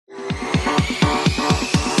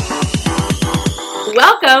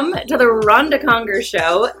Welcome to the Rhonda Conger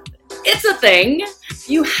Show. It's a thing.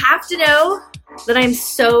 You have to know that I'm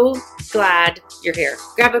so glad you're here.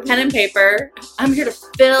 Grab a pen and paper. I'm here to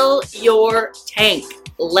fill your tank.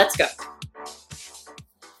 Let's go.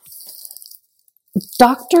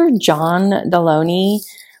 Dr. John Delony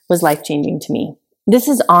was life-changing to me. This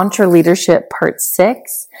is Entreleadership Part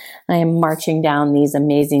 6. I am marching down these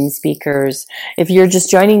amazing speakers. If you're just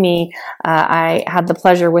joining me, I had the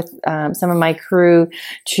pleasure with some of my crew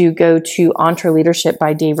to go to Entreleadership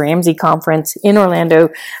by Dave Ramsey conference in Orlando.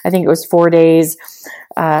 I think it was 4 days.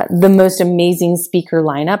 The most amazing speaker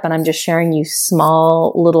lineup, and I'm just sharing you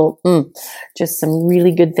small little, just some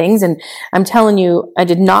really good things. And I'm telling you, I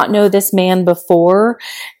did not know this man before,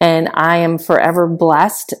 and I am forever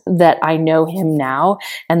blessed that I know him now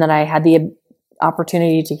and that I had the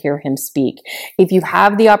opportunity to hear him speak. If you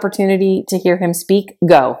have the opportunity to hear him speak,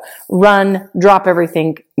 go. Run, drop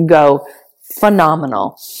everything, go.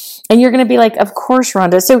 Phenomenal. And you're going to be like, of course,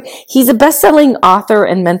 Rhonda. So he's a best-selling author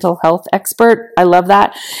and mental health expert. I love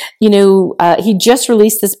that. He just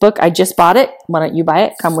released this book. I just bought it. Why don't you buy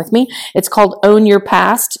it? Come with me. It's called Own Your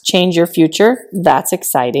Past, Change Your Future. That's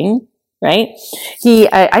exciting, right?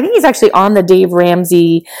 I think he's actually on the Dave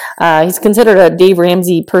Ramsey. He's considered a Dave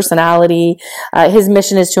Ramsey personality. His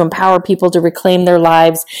mission is to empower people to reclaim their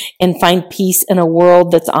lives and find peace in a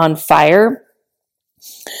world that's on fire.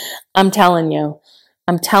 I'm telling you.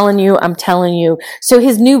 So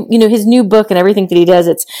his new book and everything that he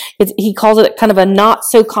does, he calls it kind of a not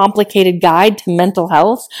so complicated guide to mental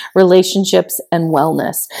health, relationships, and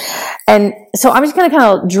wellness. And so I'm just going to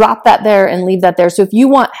kind of drop that there and leave that there. So if you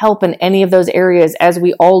want help in any of those areas, as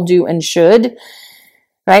we all do and should,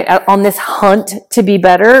 right, on this hunt to be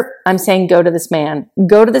better, I'm saying go to this man.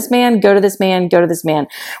 Go to this man, go to this man, go to this man.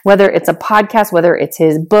 Whether it's a podcast, whether it's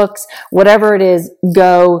his books, whatever it is,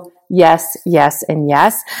 go. Yes, yes, and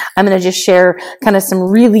yes. I'm going to just share kind of some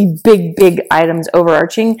really big items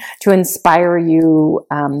overarching to inspire you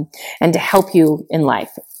and to help you in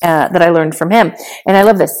life that I learned from him. And I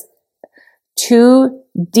love this. 2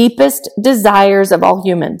 deepest desires of all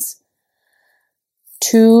humans.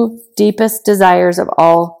 2 deepest desires of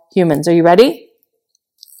all humans. Are you ready?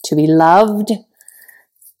 To be loved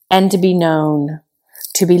and to be known.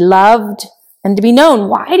 To be loved and to be known.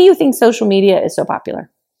 Why do you think social media is so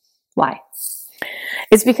popular? Why?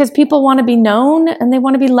 It's because people want to be known and they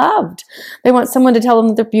want to be loved. They want someone to tell them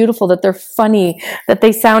that they're beautiful, that they're funny, that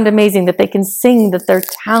they sound amazing, that they can sing, that they're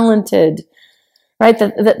talented, right?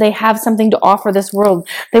 That they have something to offer this world.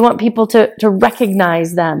 They want people to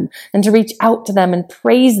recognize them and to reach out to them and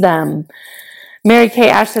praise them. Mary Kay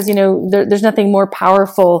Ash says, there's nothing more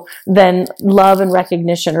powerful than love and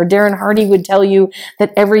recognition. Or Darren Hardy would tell you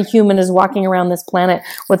that every human is walking around this planet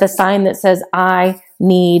with a sign that says, I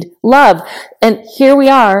need love. And here we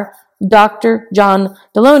are, Dr. John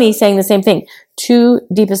Delony saying the same thing. 2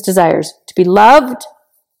 deepest desires, to be loved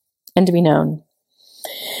and to be known.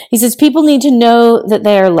 He says people need to know that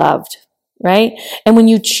they are loved, right? And when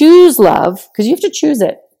you choose love, because you have to choose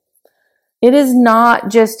it, it is not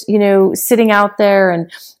just, sitting out there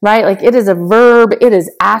and, right? Like it is a verb. It is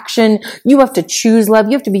action. You have to choose love.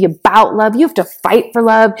 You have to be about love. You have to fight for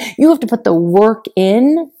love. You have to put the work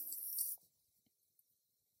in.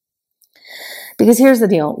 Because here's the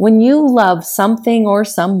deal. When you love something or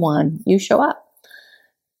someone, you show up.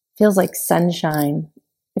 It feels like sunshine.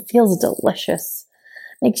 It feels delicious.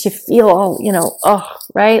 Makes you feel all,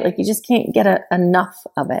 right? Like you just can't get enough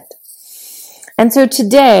of it. And so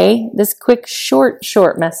today, this quick,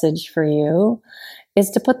 short message for you is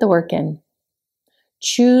to put the work in.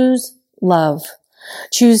 Choose love.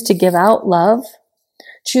 Choose to give out love.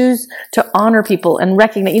 Choose to honor people and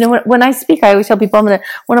recognize. When I speak, I always tell people I'm going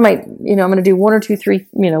to do 1 or 2, 3,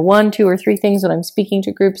 1, 2 or 3 things when I'm speaking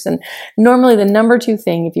to groups. And normally the number 2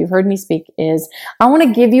 thing, if you've heard me speak, is I want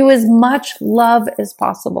to give you as much love as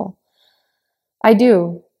possible. I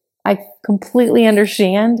do. I completely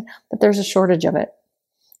understand that there's a shortage of it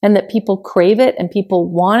and that people crave it and people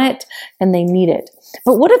want it and they need it.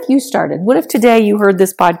 But what if you started? What if today you heard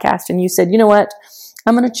this podcast and you said, you know what?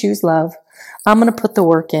 I'm going to choose love. I'm going to put the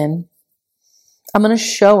work in. I'm going to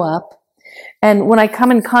show up. And when I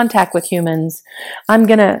come in contact with humans, I'm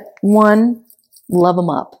going to, 1, love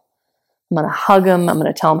them up. I'm going to hug them. I'm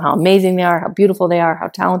going to tell them how amazing they are, how beautiful they are, how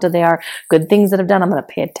talented they are, good things that they've done. I'm going to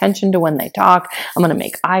pay attention to when they talk. I'm going to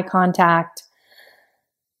make eye contact.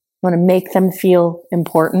 I'm going to make them feel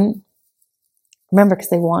important. Remember, because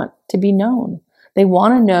they want to be known. They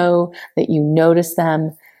want to know that you notice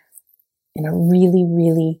them in a really,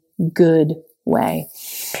 really good way.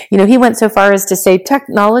 He went so far as to say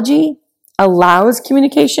technology allows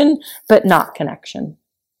communication, but not connection.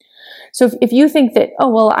 So if you think that, oh,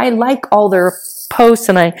 well, I like all their posts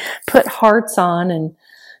and I put hearts on, and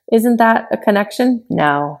isn't that a connection?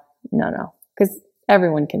 No, because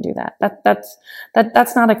everyone can do that.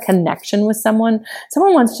 That's not a connection with someone.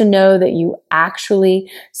 Someone wants to know that you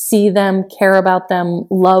actually see them, care about them,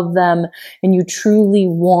 love them, and you truly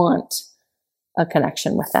want a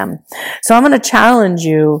connection with them. So I'm going to challenge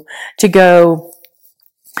you to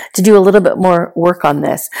do a little bit more work on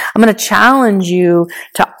this. I'm going to challenge you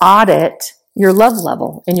to audit your love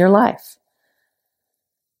level in your life.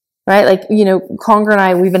 Right? Like, Conger and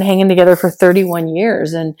I, we've been hanging together for 31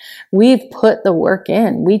 years and we've put the work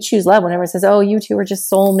in. We choose love. When everyone says, oh, you two are just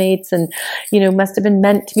soulmates and, must have been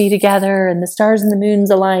meant to be together and the stars and the moons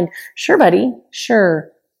aligned. Sure, buddy. Sure.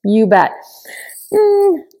 You bet.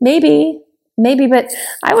 Maybe, but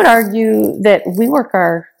I would argue that we work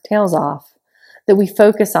our tails off, that we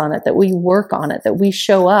focus on it, that we work on it, that we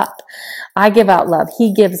show up. I give out love.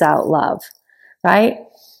 He gives out love, right?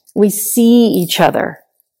 We see each other,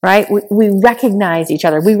 right? We recognize each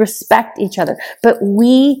other. We respect each other, but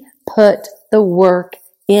we put the work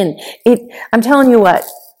in. I'm telling you what,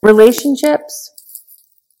 relationships,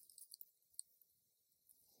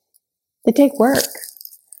 they take work.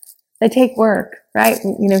 They take work, right?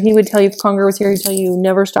 He would tell you, if Conger was here, he'd tell you,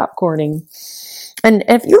 never stop courting. And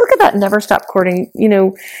if you look at that never stop courting,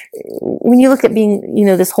 when you look at being,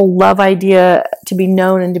 this whole love idea, to be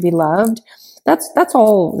known and to be loved, that's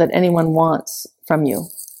all that anyone wants from you,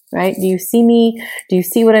 right? Do you see me? Do you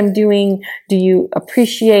see what I'm doing? Do you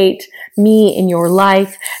appreciate me in your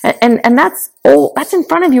life? And that's in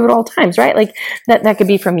front of you at all times, right? Like that could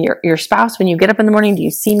be from your spouse when you get up in the morning. Do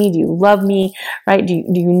you see me? Do you love me? Right? Do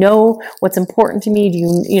you know what's important to me? Do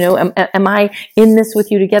am I in this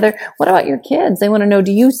with you together? What about your kids? They want to know,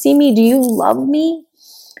 do you see me? Do you love me?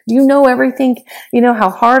 Do you know everything, how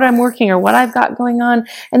hard I'm working or what I've got going on?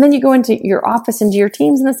 And then you go into your office, into your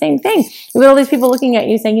teams, and the same thing. You got all these people looking at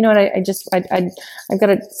you saying, you know what, I've got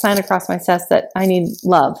to sign across my chest that I need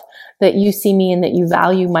love, that you see me and that you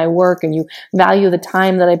value my work and you value the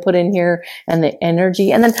time that I put in here and the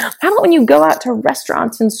energy. And then how about when you go out to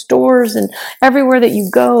restaurants and stores and everywhere that you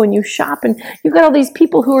go and you shop and you've got all these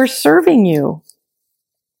people who are serving you,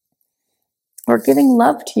 or giving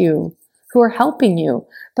love to you, who are helping you.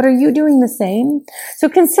 But are you doing the same? So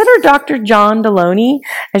consider Dr. John Delony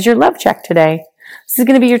as your love check today. This is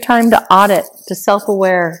going to be your time to audit, to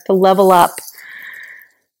self-aware, to level up.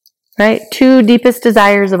 Right? 2 deepest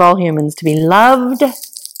desires of all humans, to be loved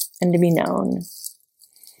and to be known.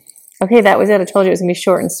 Okay, that was it. I told you it was going to be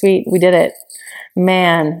short and sweet. We did it.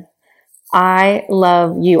 Man, I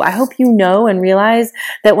love you. I hope you know and realize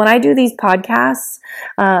that when I do these podcasts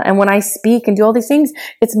and when I speak and do all these things,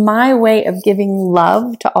 it's my way of giving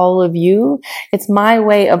love to all of you. It's my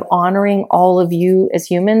way of honoring all of you as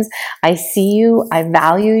humans. I see you. I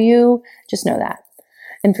value you. Just know that.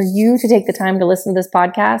 And for you to take the time to listen to this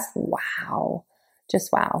podcast, wow,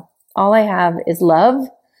 just wow. All I have is love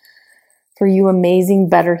for you amazing,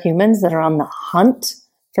 better humans that are on the hunt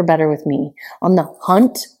for better with me, on the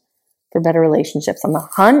hunt for better relationships, on the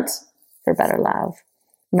hunt for better love.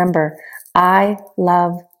 Remember, I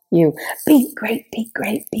love you. Be great, be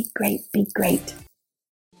great, be great, be great.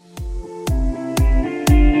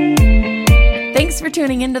 Thanks for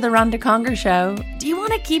tuning into the Rhonda Conger Show. Do you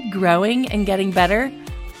want to keep growing and getting better?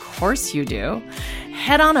 Of course you do.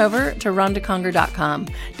 Head on over to rhondaconger.com.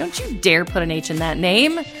 Don't you dare put an H in that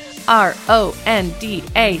name.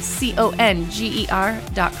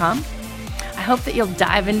 RONDACONGER.com. I hope that you'll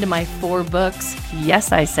dive into my 4 books.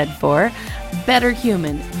 Yes, I said 4. Better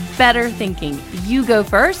Human, Better Thinking, You Go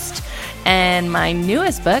First, and my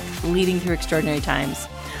newest book, Leading Through Extraordinary Times.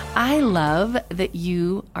 I love that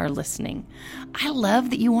you are listening. I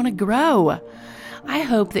love that you want to grow. I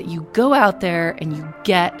hope that you go out there and you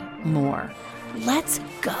get more. Let's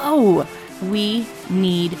go. We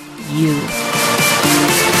need you.